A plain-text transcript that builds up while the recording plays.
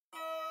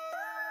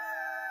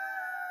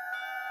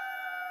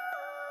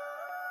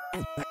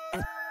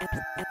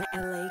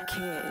LA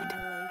Kid.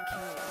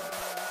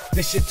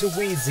 This shit too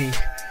easy.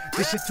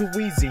 This shit too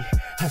easy.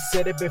 I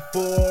said it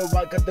before.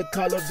 I got the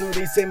Call of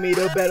Duty. Send me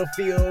the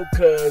battlefield.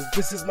 Cause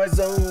this is my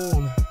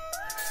zone.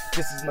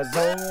 This is my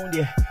zone,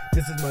 yeah.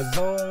 This is my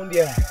zone,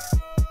 yeah.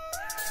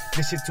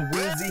 This shit too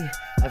easy.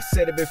 I've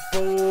said it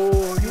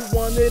before. You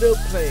wanted to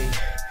play.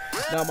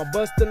 Now my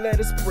buster let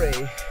it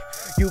spray.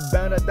 You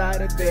bound to die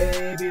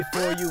today.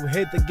 Before you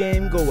hit the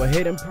game, go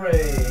ahead and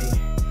pray.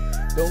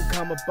 Don't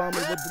come up on me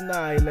with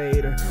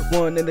Annihilator.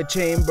 One in the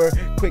chamber,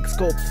 quick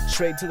scope,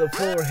 straight to the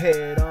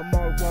forehead. I'm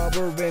Mark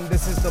Wahlberg and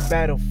this is the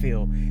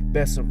battlefield.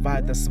 Best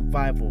survive the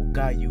survival,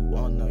 got you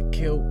on the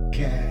kill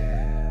cam.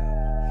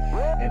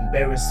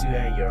 Embarrass you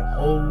and your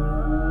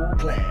whole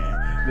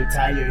clan.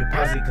 Retire your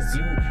posse cause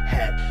you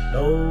had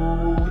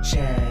no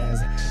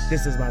chance.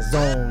 This is my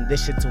zone,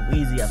 this shit too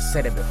easy, I've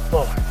said it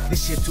before.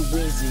 This shit too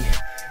easy.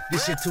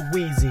 This shit too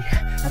easy,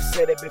 I've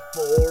said it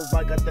before.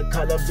 I got the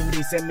Call of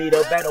Duty, send me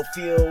the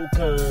battlefield.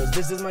 Cause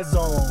this is my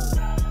zone.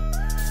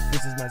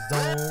 This is my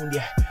zone,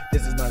 yeah.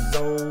 This is my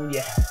zone,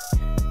 yeah.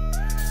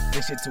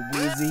 This shit too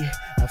easy,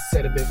 I've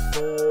said it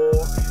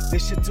before.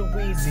 This shit too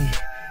easy.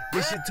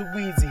 This shit too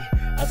easy,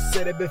 I've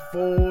said it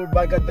before.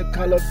 I got the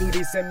Call of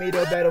Duty, send me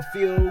the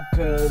battlefield.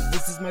 Cause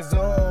this is my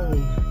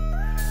zone.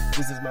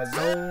 This is my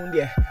zone,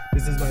 yeah.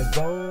 This is my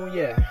zone,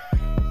 yeah.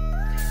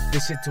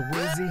 This shit too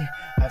easy,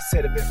 I've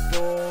said it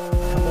before.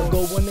 I'ma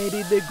go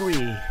 180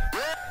 degree,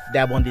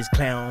 dab on these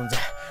clowns.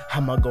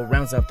 I'ma go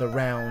rounds after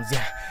rounds,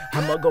 yeah.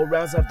 I'ma go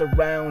rounds after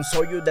rounds.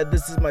 Show you that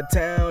this is my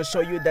town, show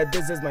you that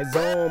this is my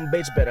zone.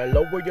 Bitch, better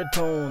lower your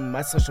tone.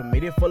 My social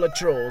media full of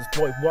trolls.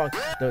 Boy, walk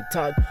the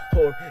talk,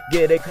 whore,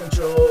 get it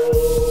control.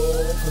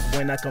 Cause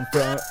when I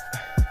confront,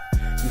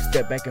 you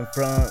step back in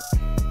front.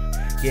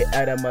 Get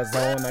out of my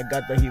zone, I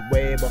got the heat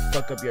wave, I'll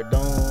fuck up your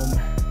dome.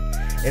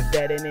 If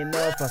that ain't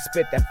enough, I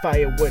spit that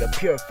fire with a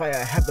purifier.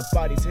 Have the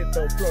bodies hit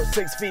the floor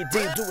 6 feet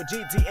deep. Do a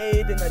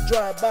GTA, then I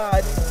drive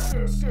by.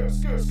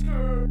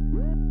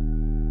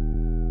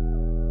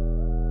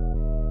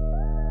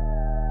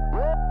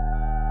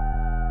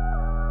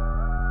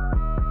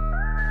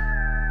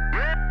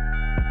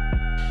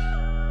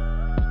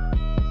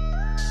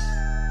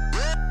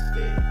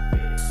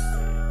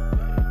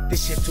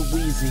 This shit too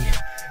easy.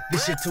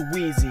 This shit too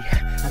easy,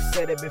 I've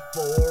said it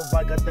before.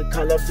 I got the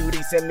Call of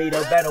Duty, send me the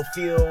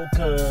battlefield.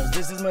 Cause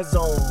this is my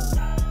zone.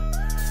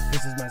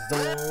 This is my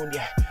zone,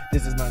 yeah.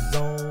 This is my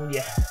zone,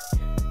 yeah.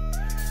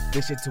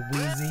 This shit too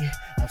easy,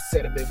 I've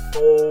said it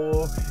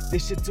before.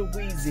 This shit too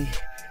easy.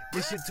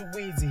 This shit too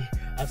easy,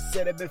 I've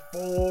said it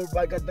before.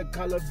 I got the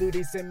Call of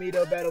Duty, send me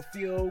the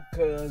battlefield.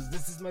 Cause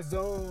this is my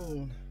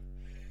zone.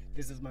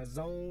 This is my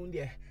zone,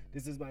 yeah.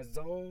 This is my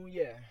zone,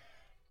 yeah.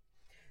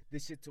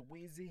 This shit too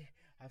easy,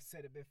 I've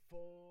said it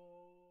before.